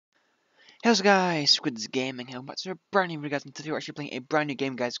Hey guys, Squidzz Gaming here, back to a brand new video guys, and today we're actually playing a brand new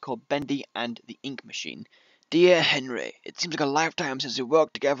game guys called Bendy and the Ink Machine. Dear Henry, it seems like a lifetime since we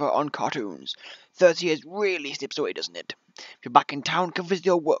worked together on cartoons. 30 years really slips away, doesn't it? If you're back in town, come visit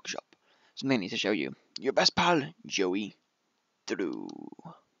your workshop. Something I need to show you. Your best pal, Joey. Through.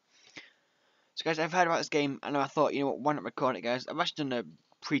 So guys, I've heard about this game, and I thought, you know what, why not record it guys? I've actually done a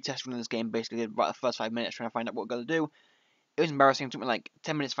pre-test run of this game, basically about the first 5 minutes trying to find out what we're going to do. It was embarrassing. It took me like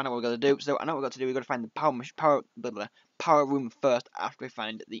 10 minutes to find out what we're going to do. So I know what we've got to do. We've got to find the power room first after we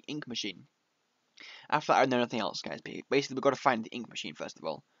find the ink machine. After that, I know nothing else, guys. Basically, we've got to find the ink machine first of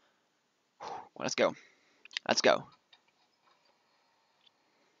all. Well, let's go. Let's go.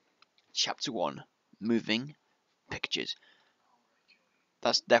 Chapter 1. Moving Pictures.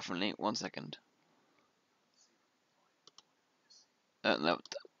 That's definitely... One second. No,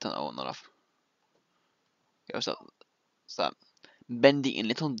 turn that one off. Okay, what's that? What's that? Bendy and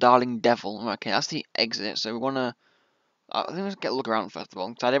Little Darling Devil. Okay, that's the exit. So we want to... I think let's get a look around first of all,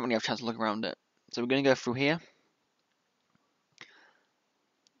 because I didn't really have a chance to look around it. So we're going to go through here.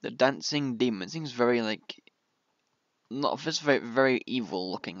 The dancing demon seems very like not just very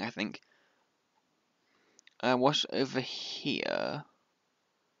evil looking. I think. What's over here?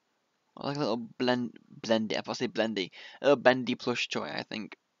 Oh, like a little blendy. If I say blendy, a little bendy plush toy. I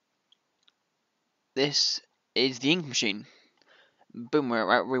think. This is the ink machine. Boom, we're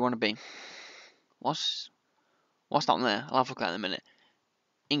right where we want to be. What's down there? I'll have a look at that in a minute.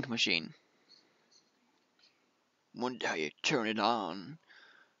 Ink machine. Wonder how you turn it on.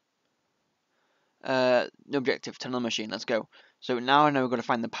 The objective, turn on the machine. Let's go. So now I know we've got to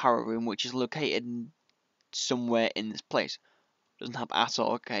find the power room, which is located somewhere in this place. Doesn't help at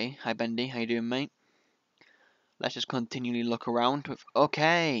all. Okay, hi Bendy, how you doing, mate? Let's just continually look around.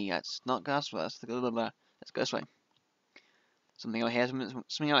 Okay, that's not gas. Let's go this way. Something out here.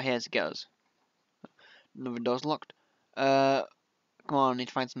 Something out here to get us. Another door's locked. Come on, I need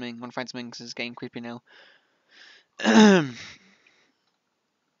to find something. I want to find something because it's getting creepy now.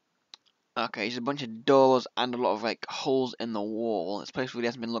 Okay, there's a bunch of doors and a lot of like holes in the wall. This place really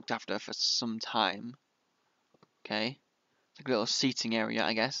hasn't been looked after for some time. Okay, it's like a little seating area,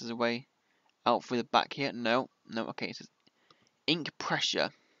 I guess. There's a way out through the back here. No. Okay, it says ink pressure.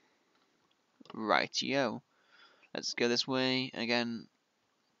 Rightio. Let's go this way again.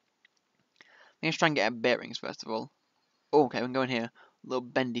 Let's try and get our bearings first of all. Oh, okay, we can go in here. Little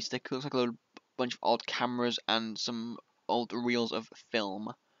bendy stick. Looks like a little bunch of old cameras and some old reels of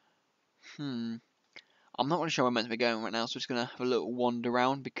film. I'm not really sure where I'm meant to be going right now, so we're just gonna have a little wander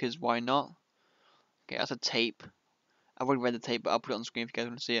around because why not? Okay, that's a tape. I've already read the tape, but I'll put it on the screen if you guys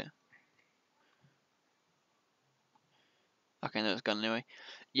want to see it. Okay, no, it's gone anyway.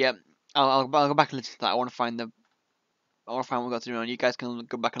 Yeah, I'll go back and listen to that. I want to find what we've got to do, and you guys can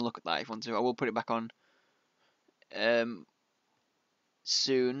go back and look at that if you want to. I will put it back on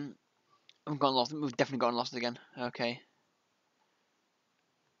soon. I've gotten lost. We've definitely gotten lost again. Okay.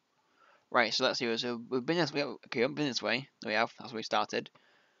 Right, so let's see. So we've been this way. Okay, we haven't been this way. We have. That's where we started.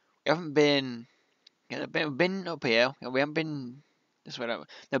 We haven't been. Yeah, we've been up here. We haven't been this way.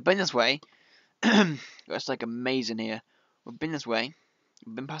 We've been this way. It's like a maze in here. We've been this way.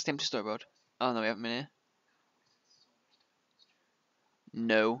 We've been past the empty store road. Oh no, we haven't been here.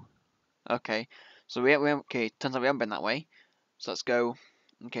 No. Okay. So we okay. Turns out we haven't been that way. So let's go.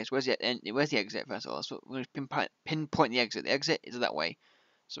 Okay. So where's the exit first of all? So we're gonna pinpoint the exit. The exit is that way.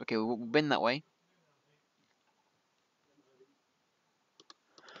 So okay, we've been that way.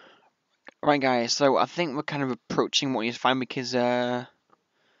 Right, guys. So I think we're kind of approaching what you find because I'm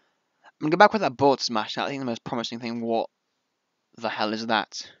gonna go back with that board smash. I think the most promising thing. What the hell is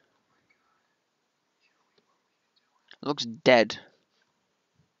that? It looks dead.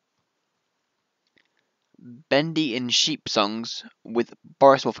 Bendy in sheep songs with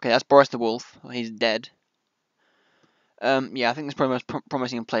Boris Wolf. Okay, that's Boris the Wolf. He's dead. Yeah, I think this is probably the most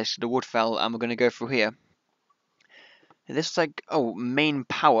promising place. The wood fell, and we're gonna go through here. This is like main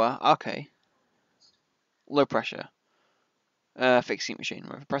power. Okay, low pressure. Fixing machine.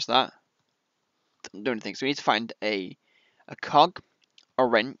 If I press that, doesn't do anything. So we need to find a cog, a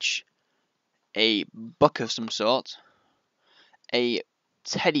wrench, a book of some sort, a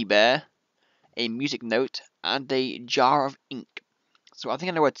teddy bear, a music note, and a jar of ink. So I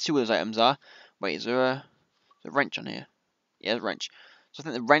think I know where two of those items are. Wait, is there a wrench on here? Yeah, there's a wrench. So I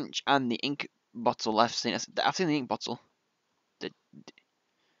think the wrench and the ink bottle. I've seen the ink bottle. You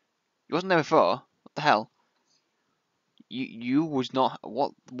wasn't there before. What the hell? You was not.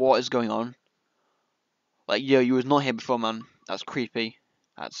 What is going on? Like, yo, you was not here before, man. That's creepy.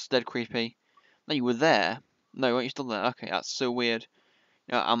 That's dead creepy. No, you were there. No, weren't you still there? Okay, that's so weird.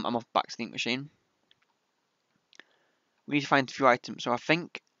 No, I'm off back to the ink machine. We need to find a few items. So I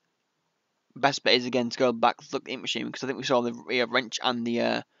think best bet is again to go back to look at the ink machine because I think we saw the wrench and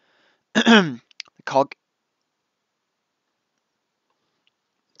the the cog.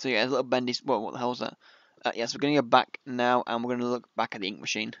 So yeah, a little bendy. What the hell was that? Yes, we're gonna go back now and we're gonna look back at the ink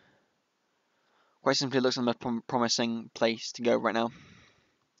machine. Quite simply, looks like the most promising place to go right now.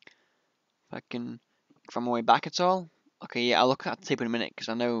 If I can find my way back at all. Okay, yeah, I'll look at the tape in a minute because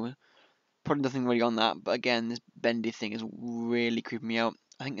I know probably nothing really on that. But again, this bendy thing is really creeping me out.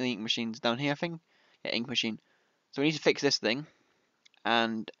 I think the ink machine's down here. I think, yeah, ink machine. So we need to fix this thing.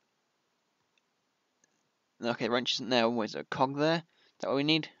 And okay, the wrench isn't there. What is there? A cog there? Is that what we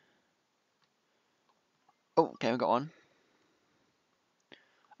need? Oh, okay, we got one.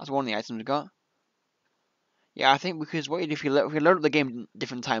 That's one of the items we got. Yeah, I think because what you do if you load up the game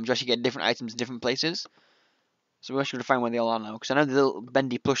different times, you actually get different items in different places. So we're actually going to find where they all are now. Because I know the little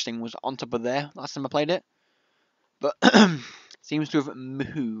bendy plush thing was on top of there last time I played it. But seems to have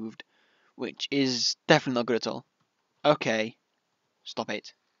moved. Which is definitely not good at all. Okay. Stop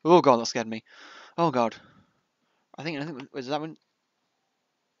it. Oh god, that scared me. Oh god. I think was that one?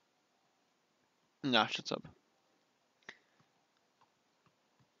 No, shut up.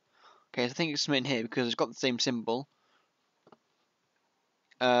 Okay, so I think it's something here because it's got the same symbol.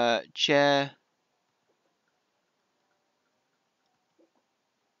 Chair.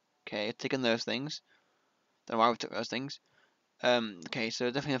 Okay, taking those things. Don't know why we took those things. Okay, so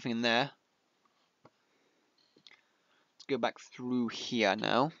definitely nothing in there. Let's go back through here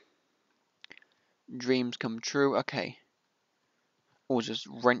now. Dreams come true. Okay. Oh, just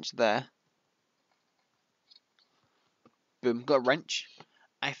wrench there. Boom, got a wrench.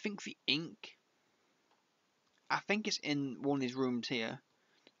 I think the ink. I think it's in one of these rooms here.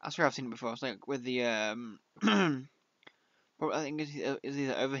 That's where I've seen it before. It's like with the Well, I think it's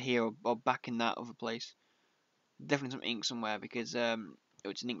either over here or back in that other place. Definitely some ink somewhere because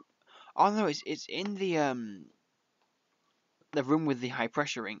it's an ink. Oh no, it's in the room with the high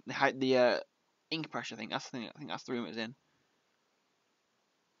pressure ink, the ink pressure thing. That's the thing. I think that's the room it's in.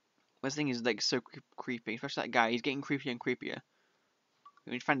 This thing is like so creepy, especially that guy. He's getting creepier and creepier.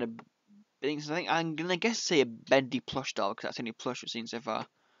 We need to find a. I think I'm gonna guess say a bendy plush doll because that's the only plush we've seen so far.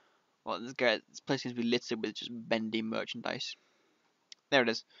 Well, this place seems to be littered with just bendy merchandise. There it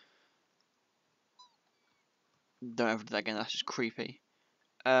is. Don't ever do that again. That's just creepy.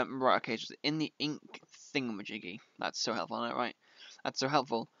 Right, okay, so in the ink thingamajiggy. That's so helpful, I know, right? That's so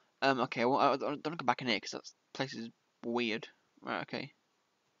helpful. Okay, well, I don't go back in here because that place is weird. Right, okay.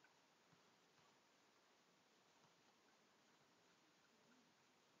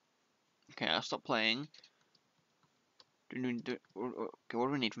 Okay, I'll stop playing. Okay, what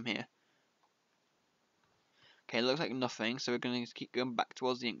do we need from here? Okay, it looks like nothing, so we're going to keep going back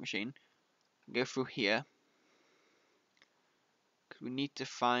towards the ink machine. Go through here. Because we need to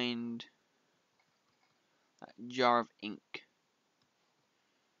find that jar of ink.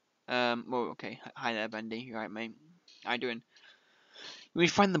 Well, okay. Hi there, Bendy. You alright, mate? How you doing? We need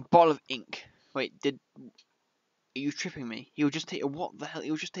to find the bottle of ink. Wait, are you tripping me? He was just here. What the hell?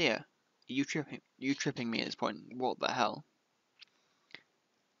 He was just here. Are you tripping? You tripping me at this point? What the hell?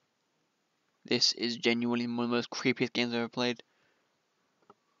 This is genuinely one of the most creepiest games I've ever played.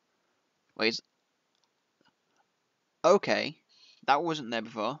 Wait. Okay. That wasn't there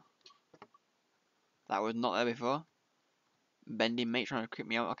before. That was not there before. Bendy, mate, trying to creep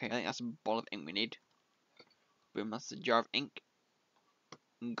me out. Okay, I think that's a ball of ink we need. Boom, that's the jar of ink.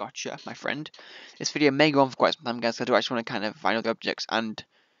 Gotcha, my friend. This video may go on for quite some time, guys, so I do actually want to kind of find all the objects and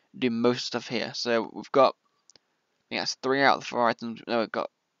do most stuff here. So we've got, I think that's 3 out of the 4 items. No, we've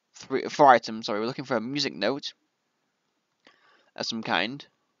got 4 items. Sorry, we're looking for a music note of some kind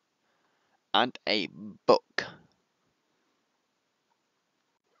and a book.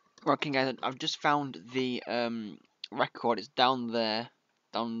 Okay, guys, I've just found the record. It's down there,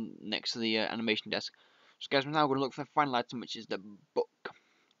 down next to the animation desk. So, guys, we're now going to look for the final item, which is the book.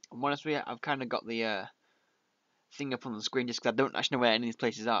 And honestly, I've kind of got the thing up on the screen just because I don't actually know where any of these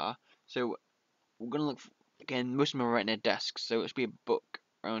places are. So we're going to look for, again, most of them are right near desks, so it's be a book.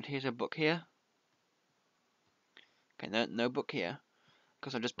 Around here's a book here. Okay, no book here,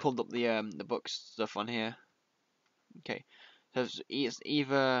 because I just pulled up the book stuff on here. Okay, so it's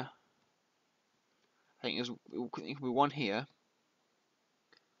either, I think it could be one here.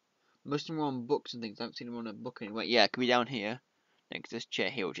 Most of them are on books and things. I haven't seen them on a book anyway. Yeah, it could be down here next to this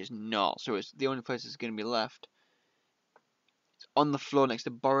chair here, which is not. So it's the only place that's going to be left. It's on the floor next to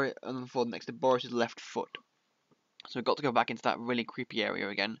Boris's left foot. So we've got to go back into that really creepy area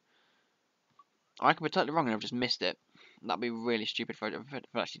again. I could be totally wrong and I've just missed it. That'd be really stupid if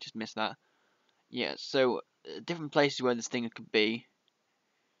I actually just missed that. Yeah, so different places where this thing could be.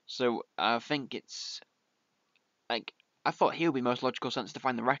 So I think it's like I thought here would be the most logical sense to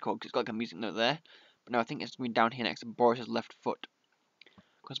find the record because it's got like a music note there, but no, I think it's going to be down here next to Boris's left foot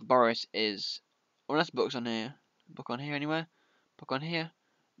because Boris is unless the book's on here, book on here anywhere, book on here.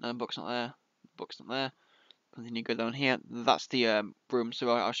 No, the book's not there. The book's not there. Continue go down here. That's the room. So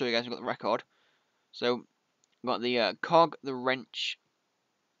I'll show you guys. We've got the record. So we've got the cog, the wrench,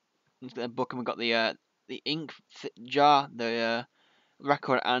 the book, and we've got the ink jar, the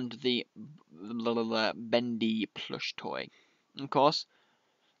record, and the Bendy plush toy. Of course,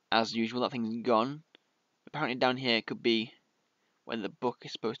 as usual, that thing's gone. Apparently down here could be where the book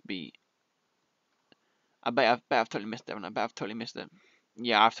is supposed to be. I bet I've totally missed it, haven't I? I bet I've totally missed it.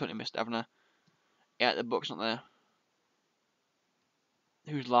 Yeah, I've totally missed it, haven't I? Yeah, the book's not there.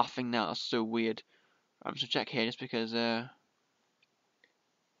 Who's laughing now? That's so weird. I'm just gonna check here just because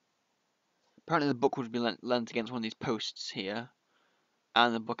apparently the book would be lent against one of these posts here,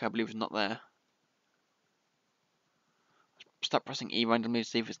 and the book I believe is not there. Start pressing E randomly to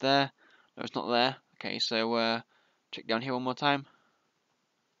see if it's there. No, it's not there. Okay, so check down here one more time.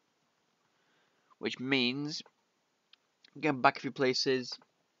 Which means, going back a few places,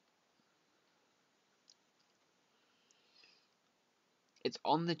 it's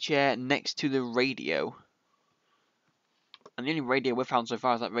on the chair next to the radio. And the only radio we've found so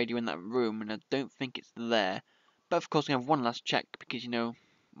far is that radio in that room, and I don't think it's there. But of course we have one last check, because, you know,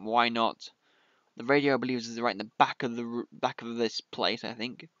 why not? The radio, I believe, is right in the back of this place, I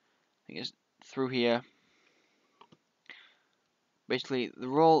think. I think it's through here. Basically,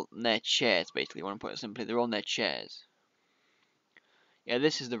 they're all in their chairs, basically, I want to put it simply. They're all in their chairs. Yeah,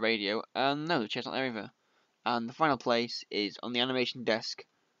 this is the radio. No, the chair's not there either. And the final place is on the animation desk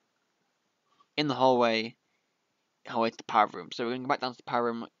in the hallway to the power room. So we're going to go back down to the power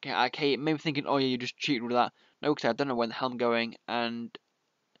room. Okay, maybe thinking, oh yeah, you just cheated with that. No, because I don't know where the hell I'm going, and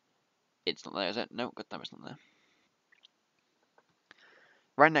it's not there, is it? No, goddamn, it's not there.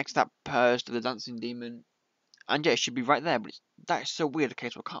 Right next to that purse to the dancing demon. And yeah, it should be right there, but that is so weird. Okay,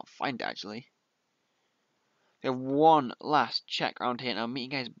 so I can't find it actually. We have one last check around here, and I'll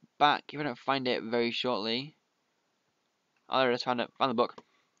meet you guys back if I don't find it very shortly. Oh, there it is, found it. Found the book.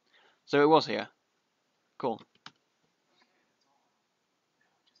 So it was here. Cool.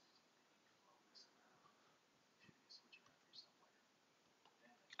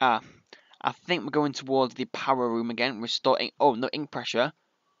 Ah, I think we're going towards the power room again. Restoring. Oh, no ink pressure.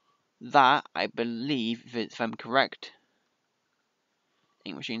 That, I believe, if I'm correct,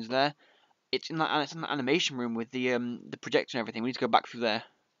 ink machine's there. It's in that animation room with the projector and everything. We need to go back through there.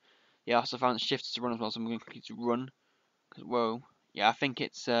 Yeah, I also found shifts to run as well, so I'm going to quickly to run. Whoa. Yeah, I think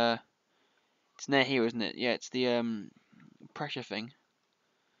it's near here, isn't it? Yeah, it's the pressure thing.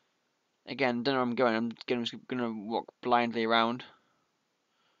 Again, don't know where I'm going. I'm just gonna walk blindly around.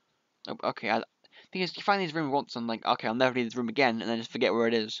 Oh, okay. Thing is, you find these rooms once and like, okay, I'll never leave this room again, and then just forget where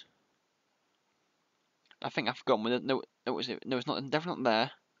it is. I think I've forgotten where. No, no, is it? No, it's not. Definitely not there.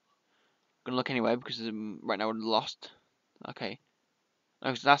 I'm gonna look anyway because right now we're lost. Okay.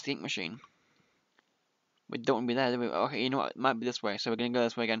 Oh, so that's the ink machine. We don't want to be there, do we? Okay, you know what? It might be this way, so we're gonna go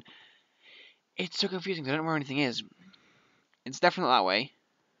this way again. It's so confusing. I don't know where anything is. It's definitely that way.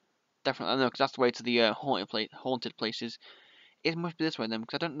 Definitely, I know, because that's the way to the haunted places. It must be this way then,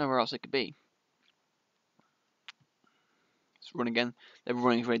 because I don't know where else it could be. Let's run again. They're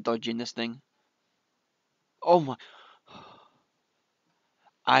running very dodgy in this thing. Oh my!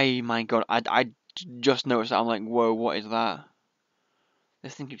 My God! I just noticed that. I'm like, whoa! What is that?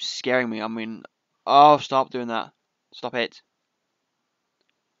 This thing keeps scaring me. I mean, oh, stop doing that! Stop it!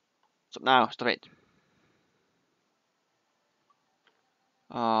 Stop now! Stop it!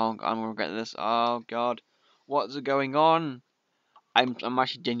 Oh, I'm gonna regret this. Oh God, what's going on? I'm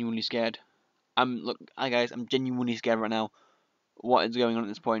actually genuinely scared. Hi guys, I'm genuinely scared right now. What is going on at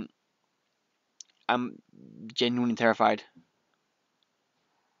this point? I'm genuinely terrified.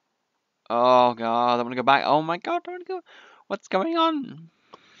 Oh God, I want to go back. Oh my God, I want to go. What's going on?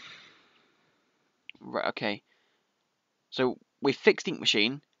 Right, okay. So we fixed the ink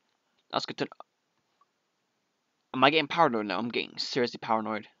machine. That's good to. Am I getting paranoid now? I'm getting seriously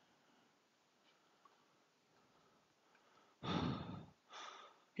paranoid.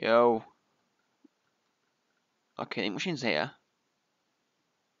 Yo. Okay, the ink machine's here.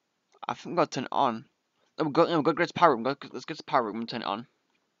 I think we've got to turn it on. Oh, we've got to go to the power room. Let's go to the power room and turn it on.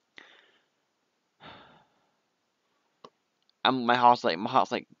 And my heart's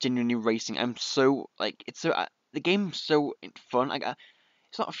like genuinely racing. I'm so like it's so the game's so fun. Like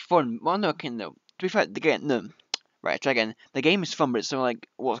it's not fun. Well, no, okay, no. To be fair, the game, no. Right, try again. The game is fun, but it's sort of like,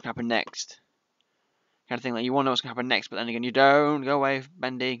 what's gonna happen next? Kind of thing, like, you wanna know what's gonna happen next, but then again, you don't. Go away,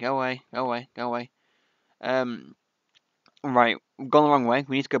 Bendy. Go away, go away, go away. Right, we've gone the wrong way.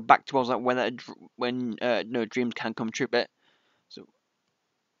 We need to go back towards that when no dreams can come true bit. So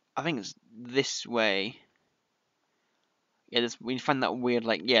I think it's this way. Yeah, we find that weird,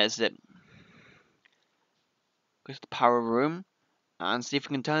 like, yeah, it's it. Go to the power room and see if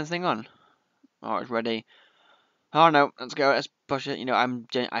we can turn this thing on. Oh, it's ready. Oh no, let's go. Let's push it. You know,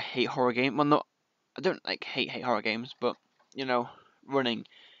 I hate horror games. Well, not I don't like hate horror games, but you know, running.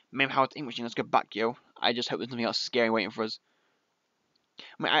 Maybe how it's ink machine. Let's go back, yo. I just hope there's something else scary waiting for us.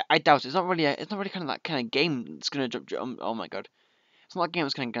 I mean, I doubt it. It's not really kind of that kind of game that's gonna jump. Oh my god, it's not like a game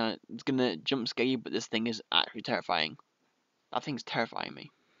that's it's gonna jump scare you, but this thing is actually terrifying. That thing's terrifying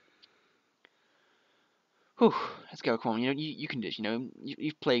me. Whew, let's go. Come on, you know, you can do this. You know,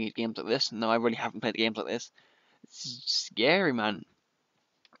 you've played games like this. No, I really haven't played games like this. It's scary, man.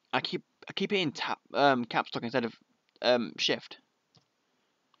 I keep hitting caps lock instead of shift.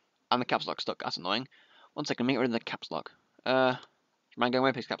 And the caps lock stuck. That's annoying. One second, make rid of the caps lock. Do you mind going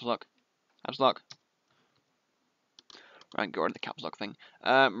away, please? Caps lock. Caps lock. Right, get rid of the caps lock thing.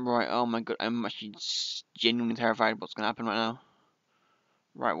 Right. Oh my god, I'm actually genuinely terrified of what's gonna happen right now.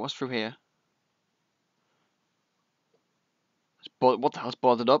 Right, what's through here? What the hell's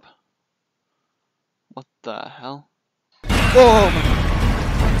boarded up? What the hell? Oh my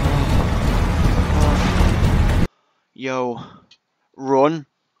god. Yo, run,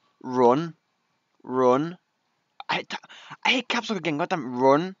 run, run. I hate caps lock again. Goddamn,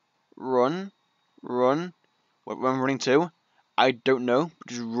 run, run, run. Where am I running to? I don't know.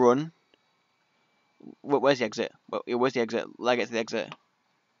 Just run. Where's the exit? Where's the exit? Leg it to the exit.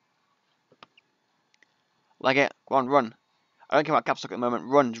 Leg it. Go on, run. I don't care about caps lock at the moment.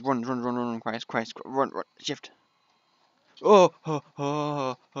 Run, run, run, run, run. Christ, run, run. Shift. Oh, oh,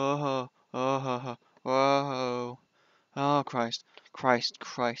 oh, oh, oh, oh, oh, Christ,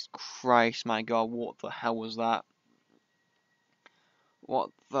 Christ, my God, what the hell was that? What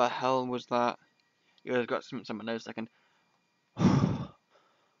the hell was that? You guys got something on my nose a second.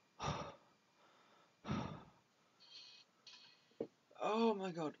 Oh my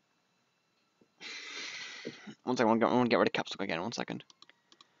god. One second, I want to get rid of caps lock again. 1 second.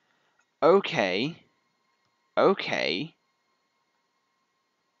 Okay. Okay.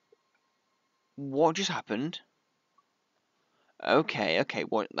 What just happened? Okay,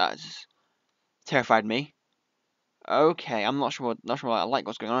 what? That's terrified me. Okay, I'm not sure I like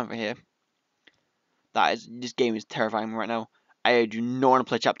what's going on over here. This game is terrifying me right now. I do not want to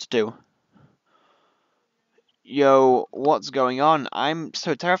play chapter 2. Yo, what's going on? I'm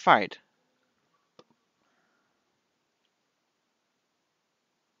so terrified.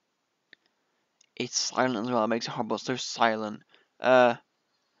 It's silent as well. It makes it horrible. It's so silent. Oh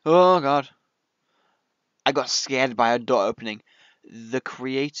god. I got scared by a door opening. The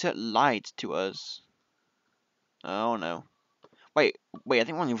creator lied to us. Oh no. Wait, I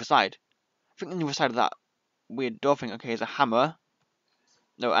think we're on the other side. I think on the other side of that weird door thing. Okay, there's a hammer.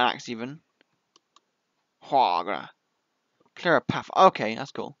 No, an axe even. Clear a path. Okay,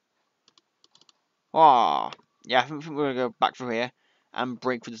 that's cool. Oh, yeah, I think we're gonna go back through here and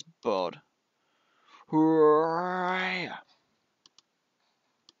break through this board. Hooray!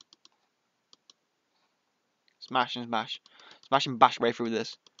 Smash and smash. Smash and bash way through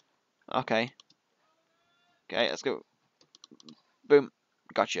this. Okay. Okay, let's go. Boom.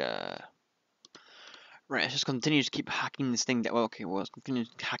 Gotcha. Right, let's just continue to keep hacking this thing down. Well, okay, well, let's continue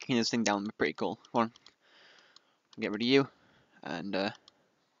hacking this thing down. It'll be pretty cool. Come on. Get rid of you. And,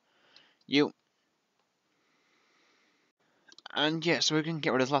 you. And, yeah, so we can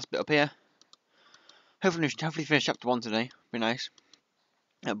get rid of this last bit up here. Hopefully finish chapter 1 today. Be nice.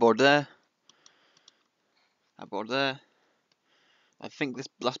 That board there. That board there. I think this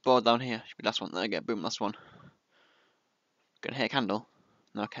last board down here should be the last one. There we go. Boom, last one. Gonna hit a candle.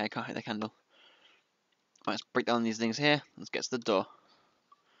 Okay, I can't hit the candle. Right, let's break down these things here. Let's get to the door.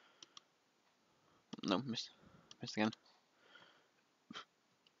 No, missed again.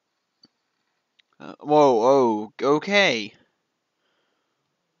 Whoa, okay.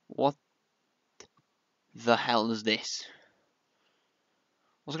 What the hell is this?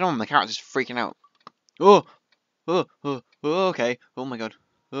 What's going on? My character's freaking out. Oh, okay. Oh my god.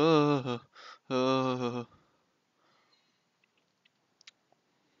 Oh.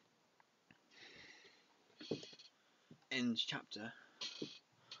 End chapter.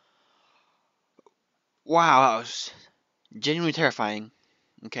 Wow, that was genuinely terrifying.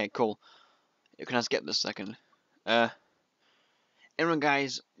 Okay, cool. You can skip this second. Anyway,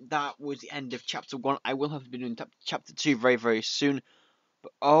 guys, that was the end of chapter 1. I will have been doing chapter 2 very, very soon.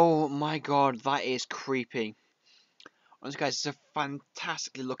 But oh my god, that is creepy. Honestly, guys, it's a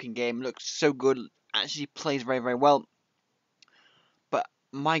fantastically looking game. Looks so good. Actually plays very, very well. But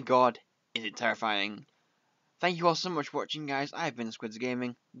my god, is it terrifying. Thank you all so much for watching, guys. I have been Squidzz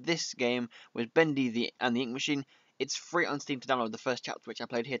Gaming. This game was Bendy and the Ink Machine. It's free on Steam to download the first chapter, which I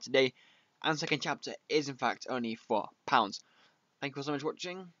played here today. And the second chapter is, in fact, only £4. Thank you all so much for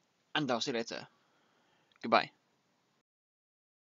watching, and I'll see you later. Goodbye.